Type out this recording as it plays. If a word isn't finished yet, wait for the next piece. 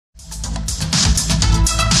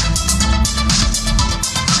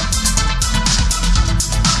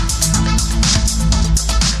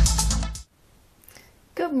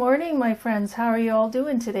morning, my friends. How are you all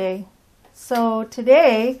doing today? So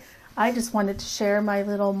today I just wanted to share my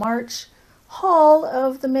little March haul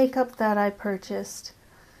of the makeup that I purchased.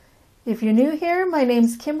 If you're new here, my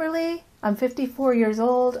name's Kimberly. I'm 54 years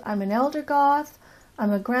old. I'm an elder goth.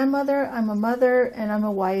 I'm a grandmother, I'm a mother, and I'm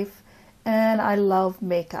a wife, and I love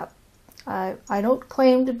makeup. I don't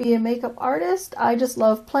claim to be a makeup artist. I just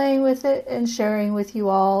love playing with it and sharing with you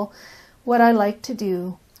all what I like to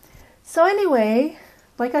do. So anyway,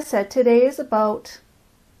 like I said, today is about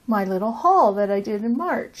my little haul that I did in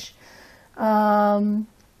March. It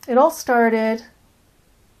all started,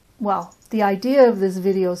 well, the idea of this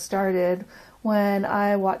video started when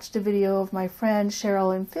I watched a video of my friend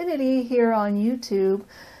Cheryl Infinity here on YouTube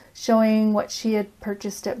showing what she had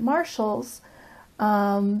purchased at Marshall's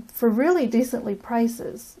for really decently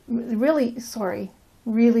prices. Really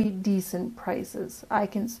decent prices. I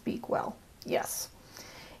can speak well. Yes.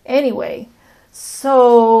 Anyway,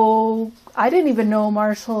 so I didn't even know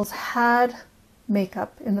Marshall's had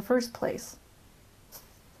makeup in the first place.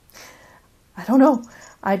 I don't know.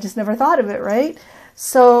 I just never thought of it, right?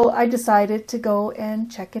 So I decided to go and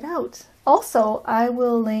check it out. Also, I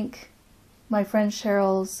will link my friend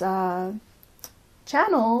Cheryl's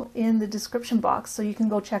channel in the description box so you can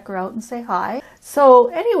go check her out and say hi. So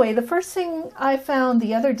anyway, the first thing I found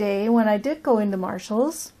the other day when I did go into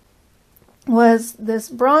Marshall's was this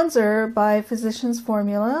bronzer by Physicians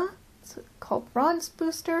Formula. It's called Bronze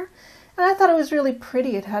Booster, and I thought it was really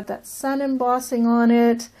pretty. It had that sun embossing on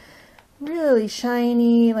it, really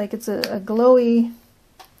shiny, like it's a glowy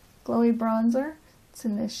bronzer. It's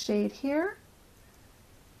in this shade here.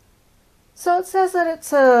 So it says that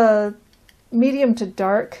it's a medium to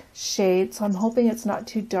dark shade, so I'm hoping it's not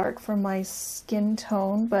too dark for my skin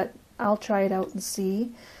tone, but I'll try it out and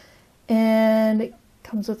see. And it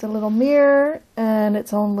comes with a little mirror and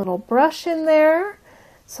its own little brush in there.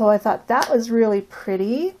 So I thought that was really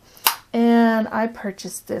pretty. And I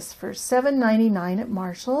purchased this for $7.99 at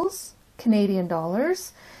Marshall's, Canadian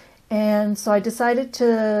dollars. And so I decided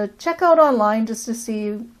to check out online just to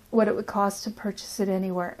see what it would cost to purchase it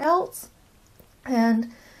anywhere else.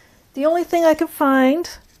 And the only thing I could find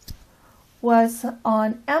was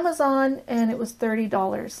on Amazon, and it was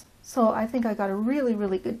 $30. So I think I got a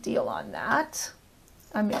really good deal on that.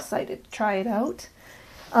 I'm excited to try it out.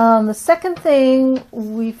 The second thing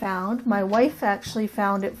we found, my wife actually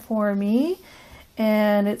found it for me,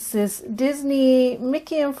 and it's this Disney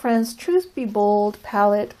Mickey and Friends Truth Be Bold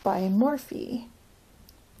palette by Morphe.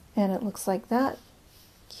 And it looks like that.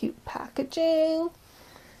 Cute packaging.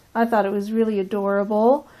 I thought it was really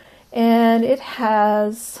adorable. And it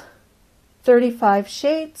has 35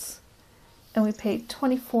 shades, and we paid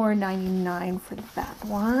 $24.99 for that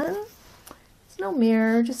one. There's no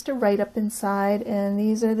mirror, just a write-up inside, and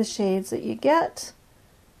these are the shades that you get.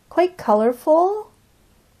 Quite colorful.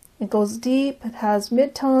 It goes deep, it has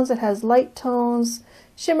mid-tones, it has light tones,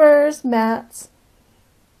 shimmers, mattes.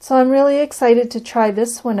 So I'm really excited to try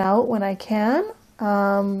this one out when I can.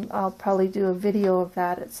 I'll probably do a video of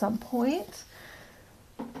that at some point.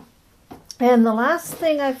 And the last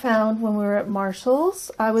thing I found when we were at Marshall's,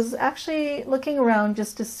 I was actually looking around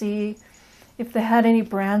just to see if they had any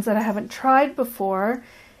brands that I haven't tried before.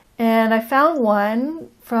 And I found one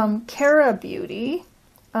from Cara Beauty.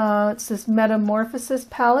 It's this Metamorphosis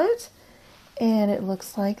palette, and it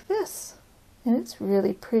looks like this. And it's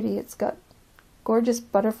really pretty. It's got gorgeous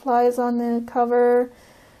butterflies on the cover.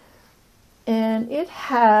 And it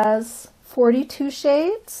has 42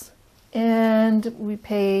 shades. And we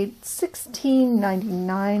paid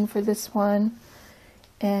 $16.99 for this one,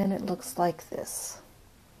 and it looks like this.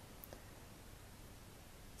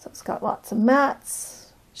 So it's got lots of mattes,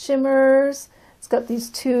 shimmers. It's got these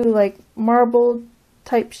two like marble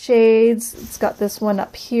type shades. It's got this one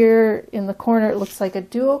up here in the corner. It looks like a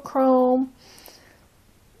duochrome.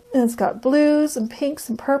 And it's got blues and pinks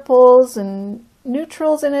and purples and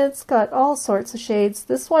neutrals in it. It's got all sorts of shades.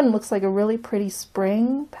 This one looks like a really pretty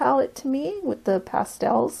spring palette to me with the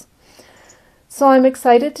pastels. So I'm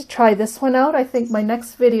excited to try this one out. I think my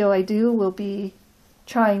next video I do will be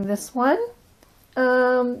trying this one.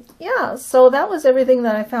 Yeah, so that was everything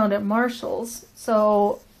that I found at Marshall's.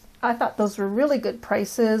 So I thought those were really good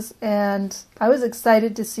prices, and I was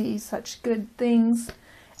excited to see such good things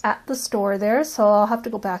at the store there. So I'll have to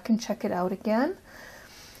go back and check it out again.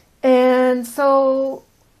 And so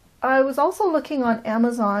I was also looking on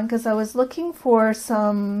Amazon because I was looking for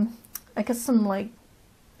some, I guess some like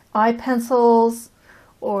eye pencils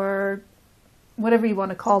or whatever you want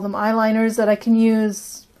to call them, eyeliners that I can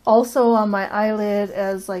use also on my eyelid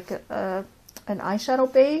as like an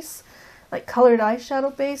eyeshadow base. like colored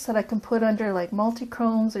eyeshadow base that I can put under like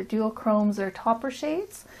multi-chromes or duochromes or topper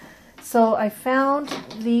shades. So I found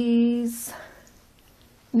these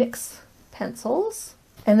NYX pencils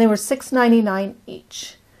and they were $6.99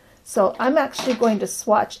 each. So I'm actually going to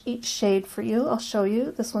swatch each shade for you. I'll show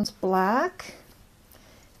you. This one's black,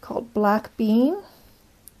 called Black Bean.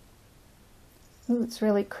 Ooh, it's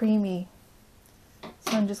really creamy.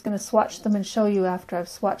 So I'm just going to swatch them and show you after I've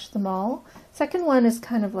swatched them all. Second one is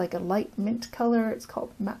kind of like a light mint color. It's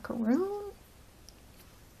called Macaroon.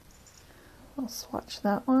 I'll swatch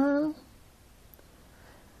that one.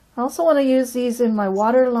 I also want to use these in my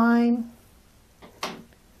waterline.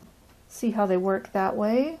 See how they work that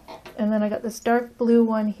way. And then I got this dark blue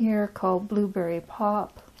one here called Blueberry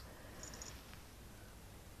Pop.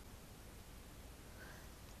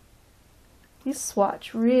 These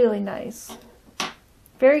swatch really nice.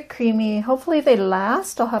 Very creamy. Hopefully they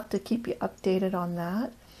last. I'll have to keep you updated on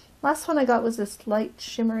that. Last one I got was this light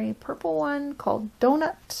shimmery purple one called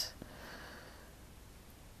Donut.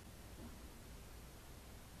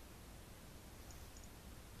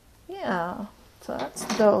 Yeah, so that's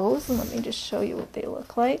those. And let me just show you what they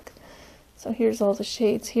look like. So here's all the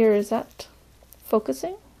shades here. Is that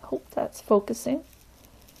focusing? Hope that's focusing.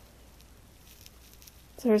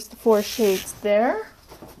 So there's the 4 shades there.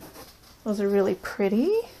 Those are really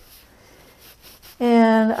pretty.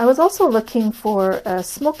 And I was also looking for a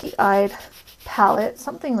smoky-eyed palette,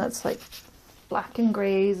 something that's like black and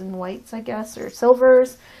grays and whites, I guess, or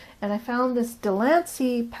silvers. And I found this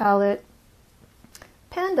Delancey palette,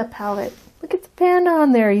 panda palette. Look at the panda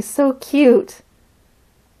on there. He's so cute.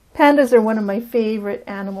 Pandas are one of my favorite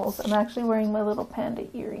animals. I'm actually wearing my little panda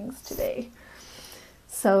earrings today.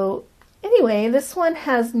 So anyway, this one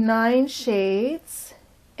has 9 shades.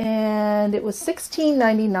 And it was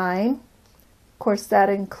 $16.99. Of course, that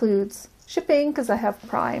includes shipping because I have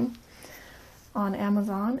Prime on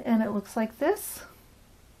Amazon. And it looks like this.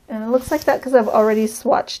 And it looks like that because I've already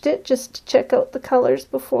swatched it just to check out the colors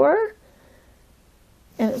before.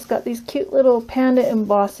 And it's got these cute little panda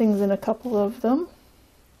embossings in a couple of them.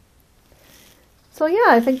 So yeah,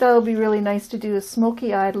 I think that'll be really nice to do a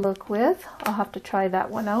smoky-eyed look with. I'll have to try that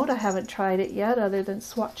one out. I haven't tried it yet other than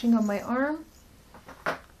swatching on my arm.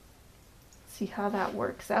 See how that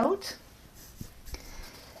works out.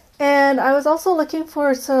 And I was also looking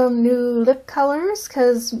for some new lip colors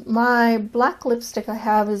because my black lipstick I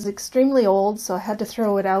have is extremely old, so I had to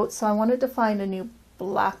throw it out. So I wanted to find a new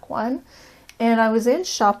black one. And I was in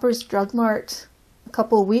Shoppers Drug Mart a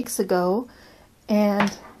couple of weeks ago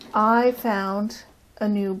and I found a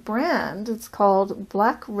new brand. It's called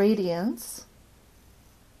Black Radiance.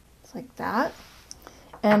 It's like that.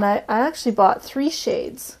 And I actually bought 3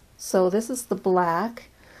 shades. So this is the black.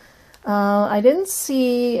 I didn't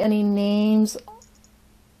see any names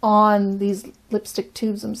on these lipstick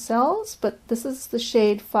tubes themselves, but this is the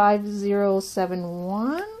shade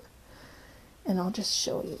 5071. And I'll just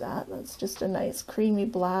show you that. That's just a nice creamy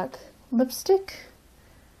black lipstick.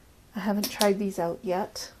 I haven't tried these out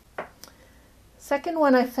yet. Second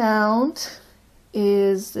one I found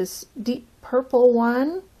is this deep purple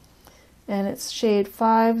one. And it's shade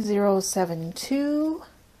 5072.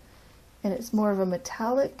 And it's more of a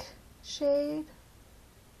metallic shade.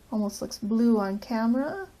 Almost looks blue on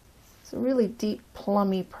camera. It's a really deep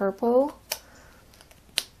plummy purple.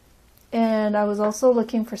 And I was also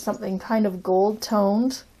looking for something kind of gold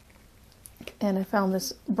toned. And I found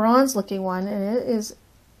this bronze looking one, and it is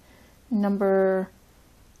number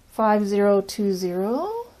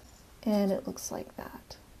 5020. And it looks like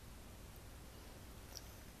that.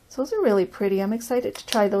 So those are really pretty. I'm excited to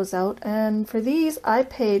try those out. And for these, I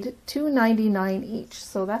paid $2.99 each.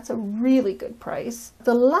 So that's a really good price.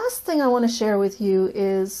 The last thing I want to share with you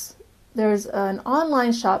is there's an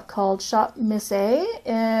online shop called Shop Miss A,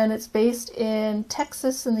 and it's based in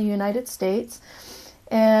Texas in the United States.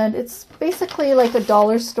 And it's basically like a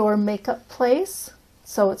dollar store makeup place.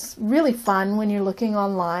 So it's really fun when you're looking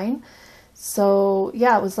online. So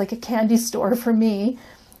yeah, it was like a candy store for me.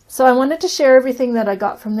 So I wanted to share everything that I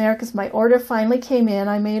got from there because my order finally came in.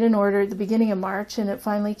 I made an order at the beginning of March and it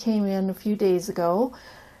finally came in a few days ago.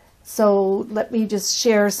 So let me just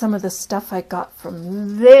share some of the stuff I got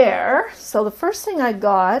from there. So the first thing I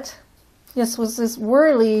got, yes, was this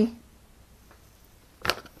whirly,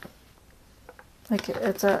 like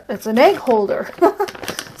it's an egg holder.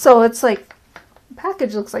 So it's like, the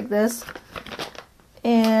package looks like this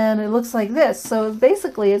and it looks like this. So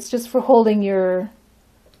basically it's just for holding your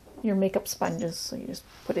makeup sponges. So you just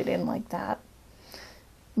put it in like that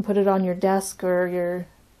and put it on your desk or your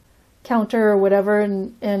counter or whatever,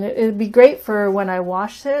 and it'd be great for when I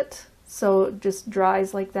wash it. so it just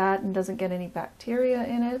dries like that and doesn't get any bacteria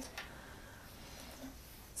in it.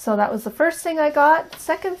 So that was the first thing I got.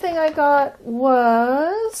 Second thing I got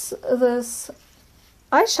was this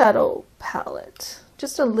eyeshadow palette.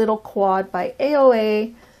 Just a little quad by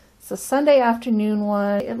AOA. It's a Sunday afternoon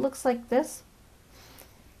one. It looks like this.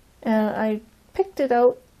 And I picked it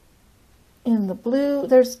out in the blue.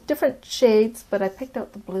 There's different shades, but I picked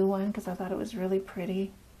out the blue one because I thought it was really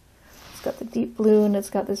pretty. It's got the deep blue and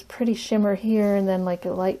it's got this pretty shimmer here and then like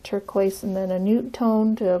a light turquoise and then a nude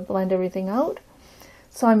tone to blend everything out.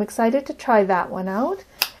 So I'm excited to try that one out.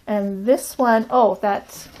 And this one, oh,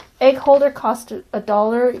 that egg holder cost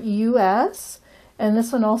 $1 US, and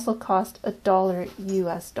this one also cost $1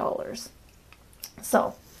 US.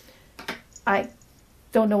 So I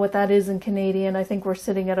don't know what that is in Canadian. I think we're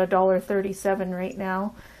sitting at $1.37 right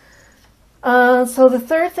now. So the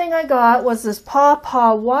third thing I got was this Paw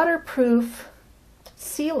Paw waterproof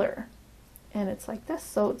sealer, and it's like this.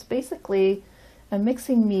 So it's basically a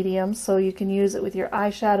mixing medium, so you can use it with your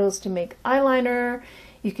eyeshadows to make eyeliner.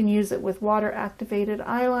 You can use it with water activated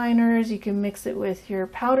eyeliners. You can mix it with your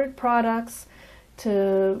powdered products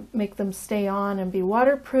to make them stay on and be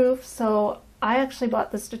waterproof. So I actually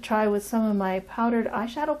bought this to try with some of my powdered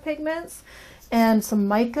eyeshadow pigments and some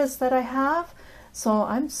micas that I have. So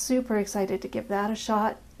I'm super excited to give that a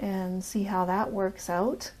shot and see how that works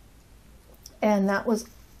out. And that was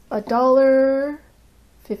 $1.55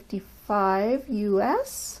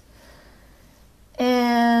 US.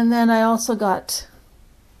 And then I also got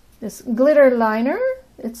this glitter liner.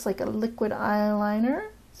 It's like a liquid eyeliner.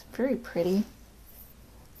 It's very pretty.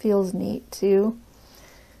 Feels neat too.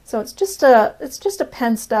 So it's just a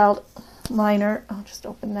pen styled liner. I'll just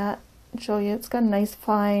open that and show you. It's got a nice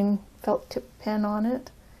fine felt tip pen on it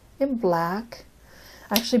in black.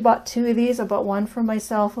 I actually bought two of these. I bought one for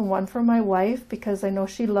myself and one for my wife because I know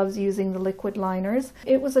she loves using the liquid liners.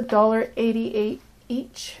 It was $1.88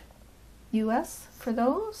 each US for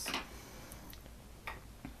those.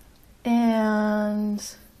 And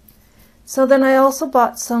so then I also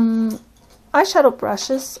bought some eyeshadow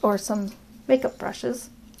brushes or some makeup brushes.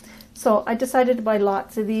 So I decided to buy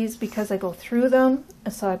lots of these because I go through them.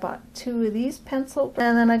 So I bought two of these pencils,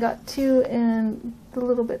 and then I got two in the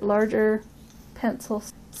little bit larger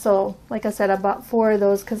pencils. So like I said, I bought 4 of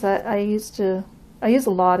those because I use a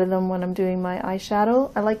lot of them when I'm doing my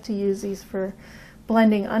eyeshadow. I like to use these for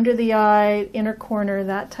blending under the eye, inner corner,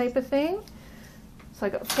 that type of thing. So I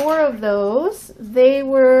got 4 of those. They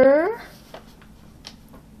were,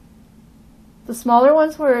 the smaller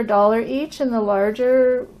ones were $1 each, and the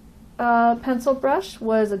larger pencil brush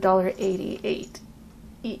was $1.88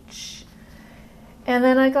 each. And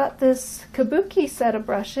then I got this kabuki set of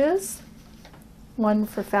brushes, one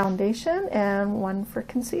for foundation and one for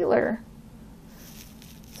concealer.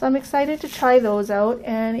 So I'm excited to try those out,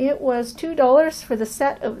 and it was $2 for the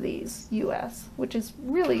set of these US, which is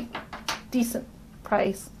really decent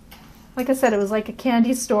price. Like I said, it was like a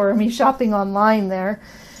candy store, me shopping online there.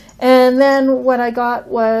 And then what I got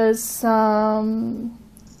was some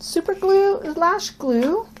super glue, lash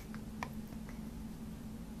glue,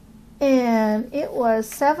 and it was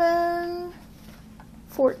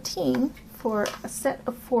 $7.14 for a set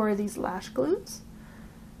of 4 of these lash glues.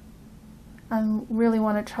 I really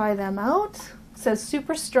want to try them out. It says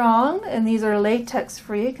super strong, and these are latex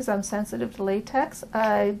free because I'm sensitive to latex.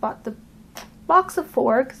 I bought the box of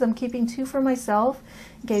 4 because I'm keeping 2 for myself,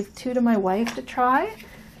 gave 2 to my wife to try.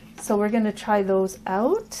 So we're going to try those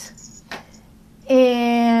out.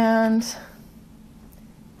 And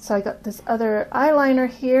so I got this other eyeliner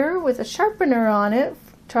here with a sharpener on it.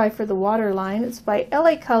 Try for the waterline. It's by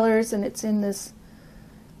LA Colors, and it's in this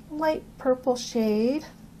light purple shade,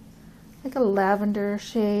 like a lavender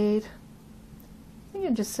shade. I think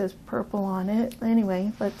it just says purple on it.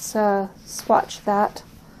 Anyway, let's swatch that.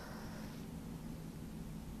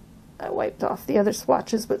 I wiped off the other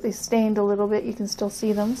swatches, but they stained a little bit. You can still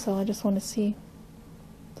see them, so I just want to see.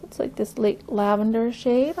 So it's like this light lavender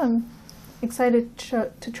shade. I'm excited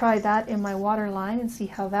to try that in my waterline and see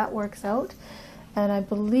how that works out. And I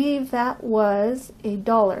believe that was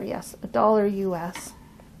 $1, yes, $1 US.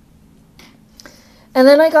 And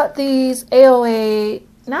then I got these AOA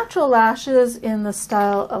natural lashes in the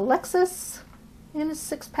style Alexis in a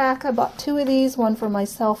 6-pack. I bought 2 of these, one for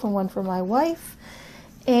myself and one for my wife.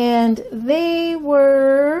 And they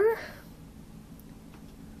were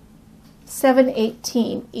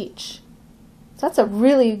 $7.18 each. So that's a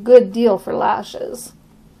really good deal for lashes.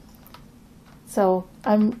 So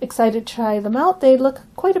I'm excited to try them out. They look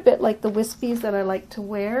quite a bit like the wispies that I like to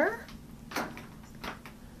wear.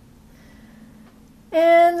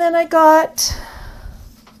 And then I got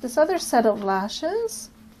this other set of lashes,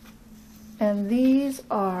 and these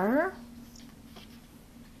are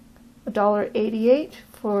 $1.88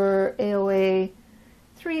 for AOA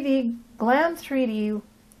 3D Glam 3D.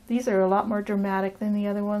 These are a lot more dramatic than the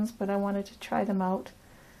other ones, but I wanted to try them out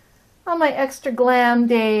on my extra glam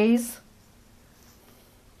days.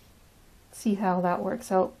 See how that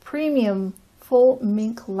works out. Premium full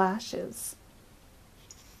mink lashes.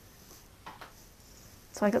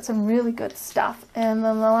 So I got some really good stuff. And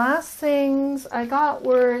then the last things I got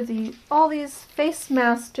were all these face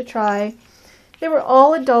masks to try. They were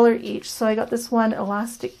all $1 each. So I got this one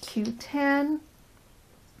Elastic Q10.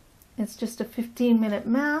 It's just a 15-minute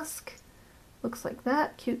mask. Looks like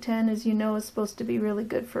that. Q10, as you know, is supposed to be really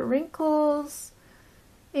good for wrinkles,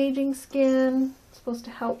 aging skin. It's supposed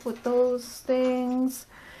to help with those things.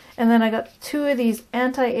 And then I got 2 of these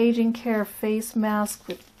anti-aging care face masks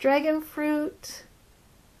with dragon fruit.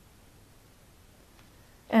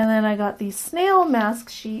 And then I got these snail mask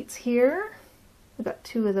sheets here. I got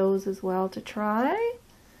 2 of those as well to try.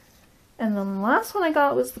 And then the last one I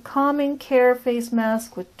got was the Calming Care face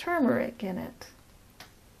mask with turmeric in it.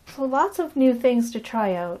 So lots of new things to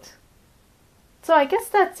try out. So I guess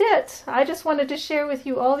that's it. I just wanted to share with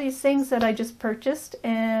you all these things that I just purchased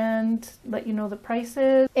and let you know the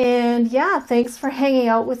prices. And yeah, thanks for hanging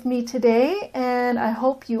out with me today. And I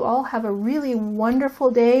hope you all have a really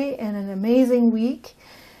wonderful day and an amazing week.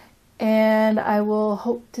 And I will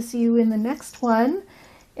hope to see you in the next one.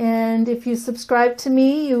 And if you subscribe to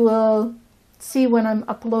me, you will see when I'm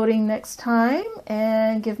uploading next time,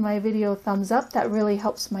 and give my video a thumbs up. That really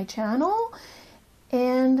helps my channel.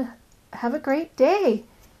 And have a great day.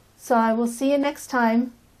 So I will see you next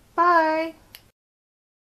time. Bye.